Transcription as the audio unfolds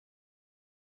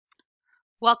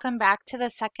Welcome back to the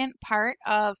second part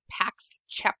of Pax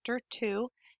Chapter 2.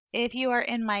 If you are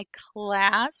in my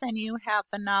class and you have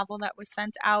the novel that was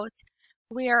sent out,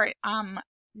 we are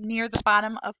near the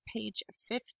bottom of page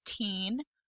 15.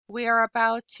 We are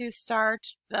about to start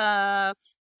the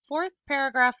fourth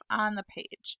paragraph on the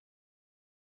page.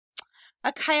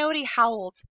 A coyote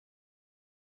howled.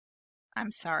 A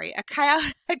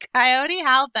coyote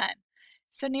howled then.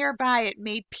 So nearby it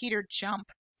made Peter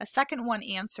jump. A second one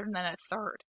answered, and then a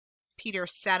third. Peter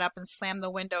sat up and slammed the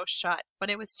window shut, but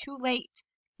it was too late.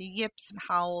 The yips and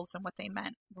howls and what they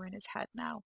meant were in his head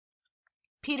now.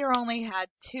 Peter only had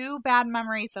two bad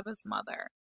memories of his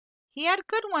mother. He had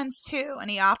good ones too,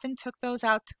 and he often took those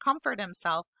out to comfort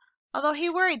himself, although he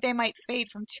worried they might fade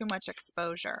from too much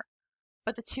exposure.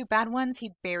 But the two bad ones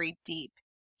he'd buried deep.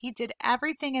 He did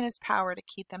everything in his power to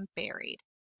keep them buried.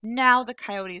 Now the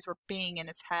coyotes were being in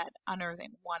his head,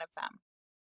 unearthing one of them.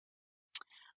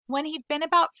 When he'd been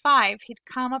about 5, he'd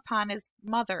come upon his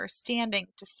mother standing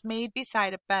dismayed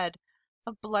beside a bed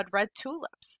of blood-red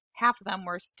tulips. Half of them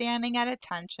were standing at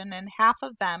attention, and half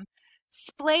of them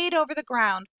splayed over the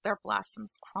ground, their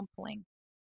blossoms crumpling.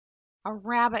 A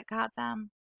rabbit got them.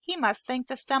 He must think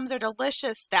the stems are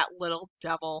delicious, that little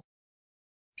devil.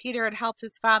 Peter had helped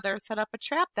his father set up a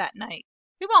trap that night.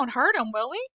 We won't hurt him, will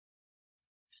we?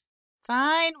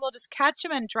 Fine, we'll just catch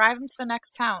him and drive him to the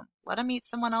next town. Let him eat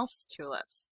someone else's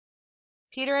tulips.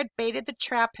 Peter had baited the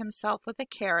trap himself with a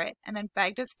carrot and then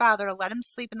begged his father to let him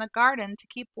sleep in the garden to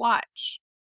keep watch.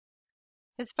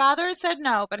 His father had said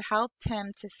no, but helped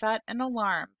him to set an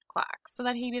alarm clock so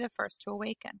that he'd be the first to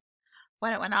awaken.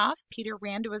 When it went off, Peter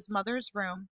ran to his mother's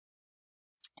room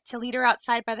to lead her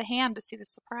outside by the hand to see the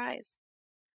surprise.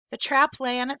 The trap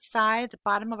lay on its side at the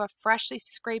bottom of a freshly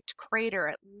scraped crater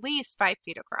at least 5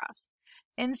 feet across.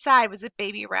 Inside was a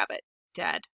baby rabbit,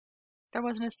 dead. There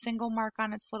wasn't a single mark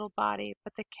on its little body,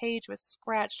 but the cage was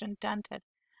scratched and dented,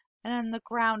 and on the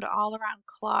ground all around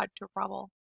clawed to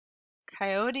rubble.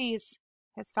 Coyotes,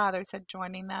 his father said,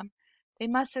 joining them. They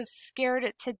must have scared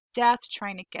it to death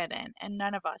trying to get in, and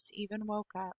none of us even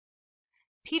woke up.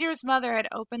 Peter's mother had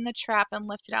opened the trap and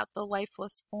lifted out the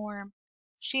lifeless form.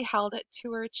 She held it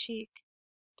to her cheek.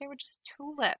 They were just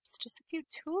tulips, just a few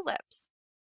tulips.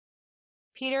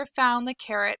 Peter found the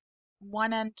carrot,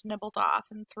 one end nibbled off,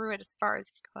 and threw it as far as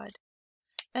he could.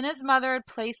 Then his mother had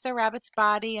placed the rabbit's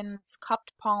body in its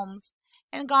cupped palms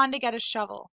and gone to get a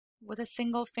shovel. With a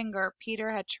single finger,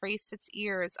 Peter had traced its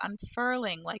ears,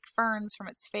 unfurling like ferns from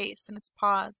its face and its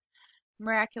paws,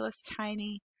 miraculous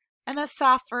tiny, and the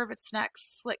soft fur of its neck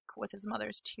slick with his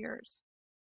mother's tears.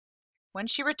 When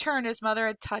she returned, his mother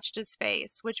had touched his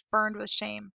face, which burned with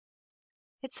shame.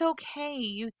 It's okay,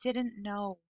 you didn't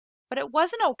know. But it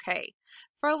wasn't okay.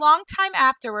 For a long time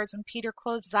afterwards, when Peter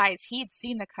closed his eyes, he'd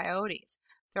seen the coyotes,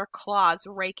 their claws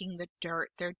raking the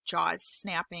dirt, their jaws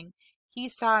snapping. He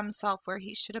saw himself where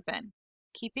he should have been,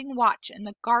 keeping watch in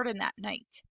the garden that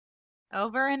night.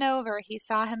 Over and over, he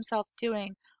saw himself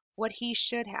doing what he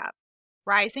should have,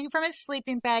 rising from his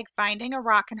sleeping bag, finding a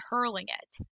rock and hurling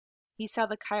it. He saw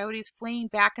the coyotes fleeing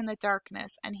back in the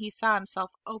darkness, and he saw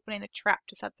himself opening the trap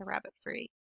to set the rabbit free.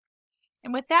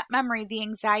 And with that memory, the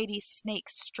anxiety snake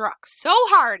struck so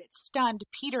hard it stunned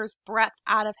Peter's breath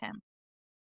out of him.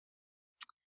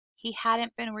 He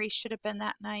hadn't been where he should have been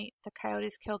that night. The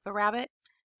coyotes killed the rabbit,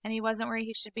 and he wasn't where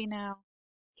he should be now.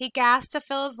 He gasped to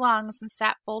fill his lungs and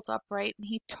sat bolt upright, and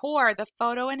he tore the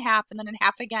photo in half and then in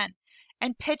half again,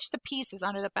 and pitched the pieces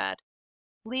under the bed.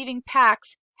 Leaving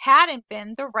Pax hadn't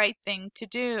been the right thing to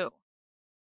do.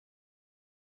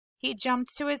 He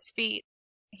jumped to his feet.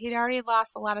 He'd already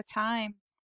lost a lot of time.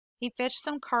 He fished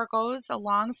some cargoes, a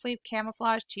long-sleeved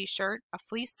camouflage t-shirt, a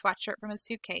fleece sweatshirt from his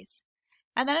suitcase,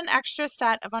 and then an extra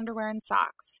set of underwear and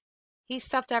socks. He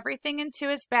stuffed everything into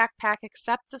his backpack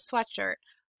except the sweatshirt,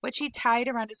 which he tied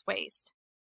around his waist.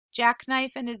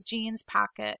 Jackknife in his jeans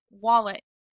pocket, wallet.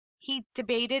 He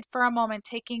debated for a moment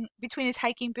between his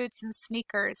hiking boots and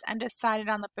sneakers and decided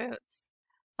on the boots,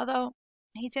 although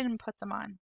he didn't put them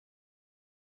on.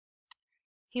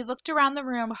 He looked around the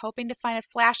room, hoping to find a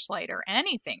flashlight or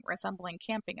anything resembling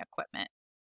camping equipment.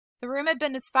 The room had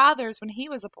been his father's when he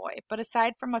was a boy, but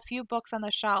aside from a few books on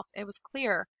the shelf, it was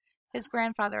clear his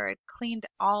grandfather had cleaned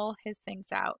all his things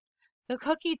out. The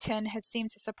cookie tin had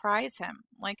seemed to surprise him,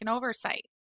 like an oversight.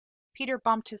 Peter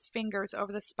bumped his fingers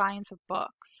over the spines of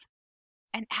books.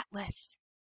 An atlas.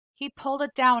 He pulled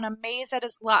it down, amazed at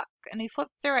his luck, and he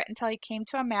flipped through it until he came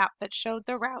to a map that showed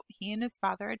the route he and his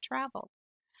father had traveled.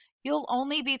 You'll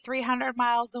only be 300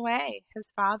 miles away.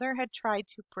 His father had tried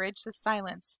to bridge the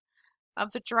silence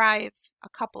of the drive a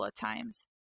couple of times.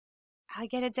 I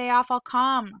get a day off, I'll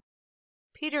come.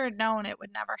 Peter had known it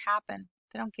would never happen.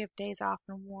 They don't give days off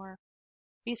in war.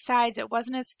 Besides, it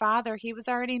wasn't his father he was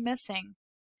already missing.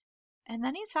 And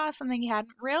then he saw something he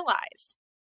hadn't realized.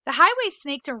 The highway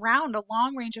snaked around a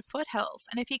long range of foothills,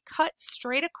 and if he cut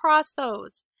straight across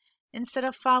those instead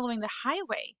of following the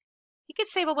highway, he could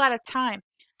save a lot of time,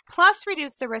 plus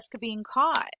reduce the risk of being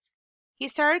caught. He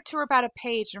started to rip out a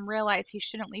page and realized he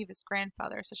shouldn't leave his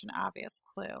grandfather such an obvious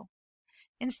clue.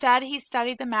 Instead, he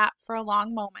studied the map for a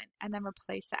long moment and then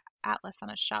replaced the atlas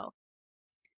on a shelf.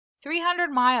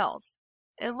 300 miles.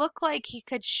 It looked like he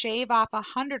could shave off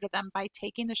 100 of them by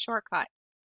taking the shortcut,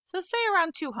 so say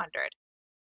around 200.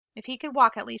 If he could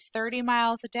walk at least 30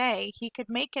 miles a day, he could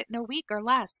make it in a week or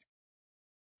less.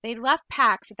 They left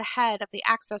Pax at the head of the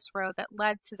access road that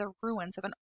led to the ruins of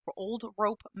an old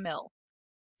rope mill.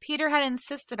 Peter had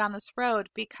insisted on this road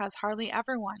because hardly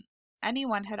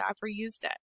anyone had ever used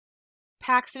it.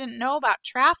 Pax didn't know about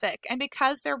traffic, and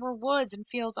because there were woods and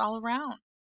fields all around.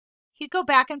 He'd go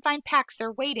back and find Pax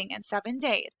there waiting in 7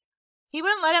 days. He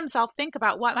wouldn't let himself think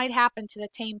about what might happen to the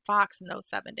tame fox in those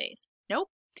 7 days. Nope.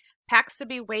 Pax would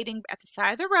be waiting at the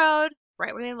side of the road,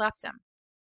 right where they left him.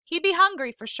 He'd be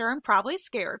hungry for sure and probably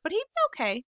scared, but he'd be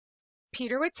okay.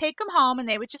 Peter would take him home and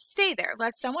they would just stay there,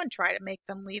 let someone try to make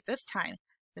them leave this time.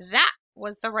 That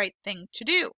was the right thing to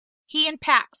do. He and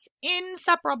Pax,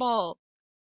 inseparable.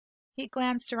 He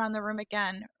glanced around the room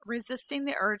again, resisting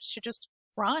the urge to just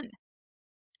run.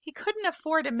 He couldn't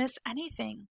afford to miss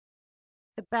anything.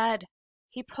 The bed.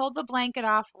 He pulled the blanket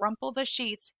off, rumpled the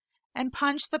sheets, and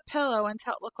punched the pillow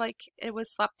until it looked like it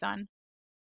was slept on.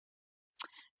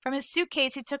 From his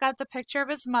suitcase, he took out the picture of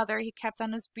his mother he kept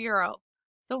on his bureau,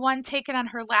 the one taken on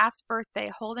her last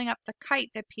birthday, holding up the kite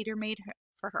that Peter made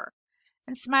for her,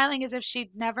 and smiling as if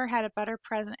she'd never had a better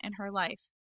present in her life,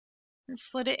 and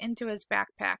slid it into his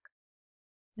backpack.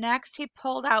 Next, he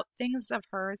pulled out things of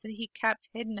hers that he kept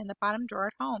hidden in the bottom drawer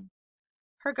at home.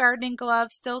 Her gardening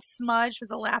gloves still smudged with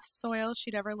the last soil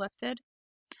she'd ever lifted.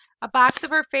 A box of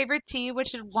her favorite tea,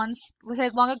 which had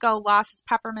long ago lost its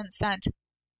peppermint scent.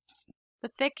 The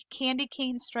thick candy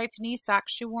cane striped knee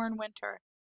socks she wore in winter.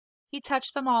 He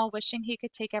touched them all, wishing he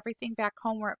could take everything back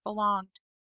home where it belonged,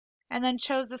 and then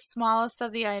chose the smallest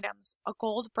of the items, a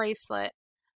gold bracelet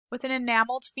with an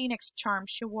enameled phoenix charm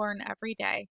she wore every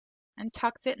day, and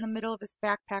tucked it in the middle of his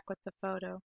backpack with the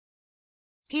photo.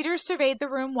 Peter surveyed the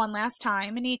room one last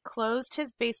time, and he closed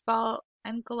his baseball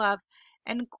and glove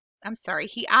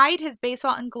he eyed his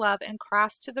baseball and glove and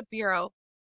crossed to the bureau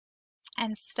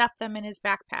and stuffed them in his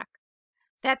backpack.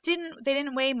 They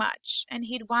didn't weigh much, and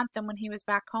he'd want them when he was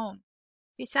back home.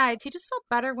 Besides, he just felt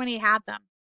better when he had them.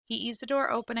 He eased the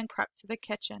door open and crept to the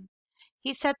kitchen.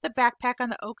 He set the backpack on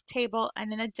the oak table,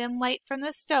 and in the dim light from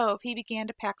the stove, he began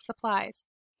to pack supplies.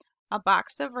 A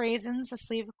box of raisins, a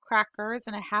sleeve of crackers,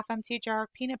 and a half-empty jar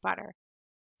of peanut butter.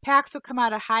 Pax would come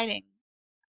out of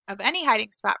any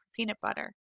hiding spot for peanut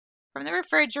butter. From the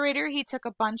refrigerator, he took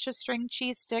a bunch of string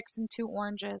cheese sticks and 2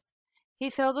 oranges. He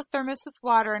filled the thermos with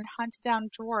water and hunted down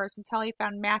drawers until he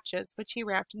found matches, which he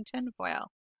wrapped in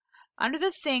tinfoil. Under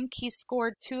the sink, he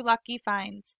scored 2 lucky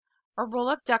finds, a roll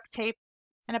of duct tape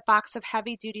and a box of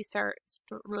heavy-duty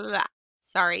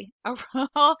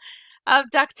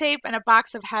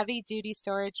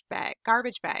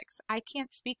garbage bags. I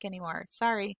can't speak anymore.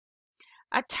 Sorry.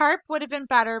 A tarp would have been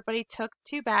better, but he took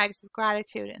 2 bags with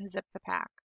gratitude and zipped the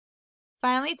pack.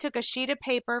 Finally, he took a sheet of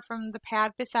paper from the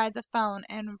pad beside the phone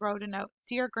and wrote a note.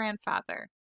 Dear Grandfather.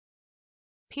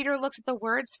 Peter looked at the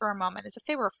words for a moment as if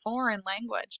they were foreign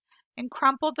language, and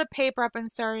crumpled the paper up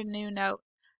and started a new note.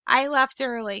 I left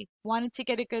early. Wanted to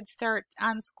get a good start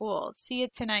on school. See you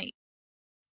tonight.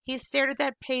 He stared at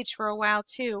that page for a while,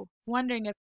 too, wondering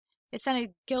if it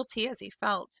sounded guilty as he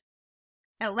felt.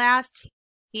 At last,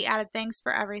 he added thanks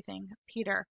for everything,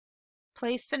 Peter,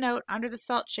 placed the note under the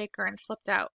salt shaker, and slipped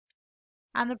out.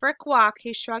 On the brick walk,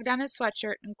 he shrugged on his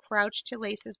sweatshirt and crouched to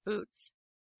lace his boots.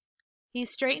 He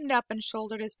straightened up and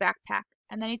shouldered his backpack,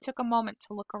 and then he took a moment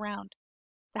to look around.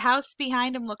 The house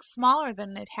behind him looked smaller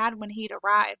than it had when he'd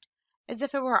arrived, as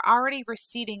if it were already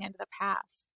receding into the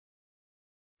past.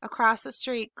 Across the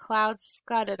street, clouds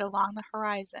scudded along the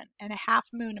horizon, and a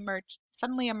half-moon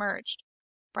suddenly emerged,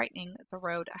 brightening the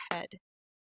road ahead.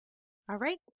 All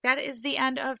right, that is the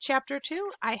end of Chapter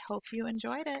 2. I hope you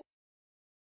enjoyed it.